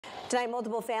Tonight,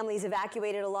 multiple families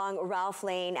evacuated along Ralph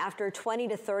Lane after 20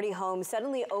 to 30 homes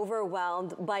suddenly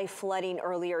overwhelmed by flooding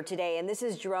earlier today. And this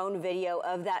is drone video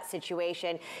of that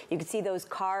situation. You can see those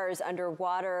cars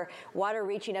underwater, water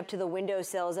reaching up to the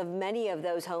windowsills of many of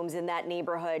those homes in that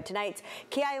neighborhood. Tonight's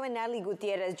KION Natalie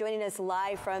Gutierrez joining us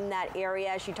live from that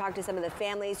area. She talked to some of the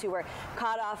families who were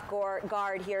caught off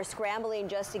guard here, scrambling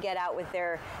just to get out with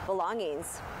their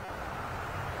belongings.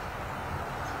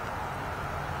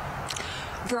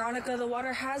 Veronica, the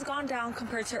water has gone down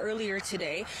compared to earlier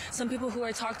today. Some people who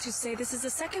I talked to say this is the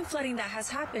second flooding that has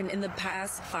happened in the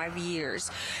past 5 years.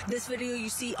 This video you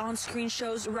see on screen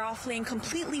shows Ralph Lane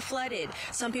completely flooded.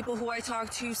 Some people who I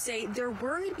talked to say they're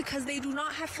worried because they do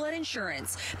not have flood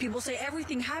insurance. People say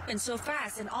everything happened so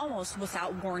fast and almost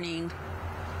without warning.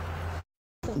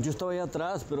 Yo estaba ahí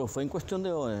atrás, pero fue en cuestión de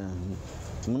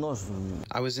unos...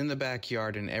 I was in the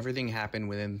backyard and everything happened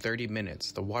within 30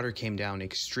 minutes. The water came down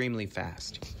extremely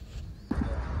fast.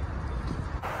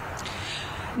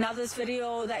 Now this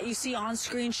video that you see on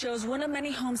screen shows one of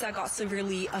many homes that got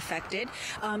severely affected.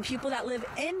 People that live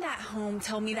in that home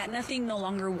tell me that nothing no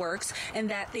longer works and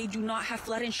that they do not have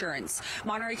flood insurance.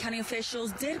 Monterey County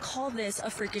officials did call this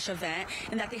a freakish event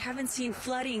and that they haven't seen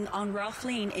flooding on Ralph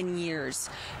Lane in years.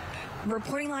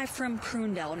 Reporting live from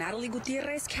Prunedale, Natalie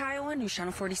Gutierrez, KION News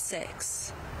Channel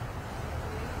 46.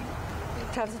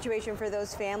 Tough situation for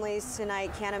those families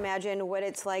tonight. Can't imagine what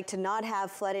it's like to not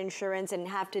have flood insurance and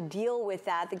have to deal with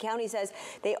that. The county says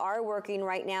they are working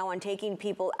right now on taking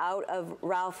people out of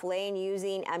Ralph Lane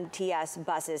using MTS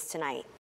buses tonight.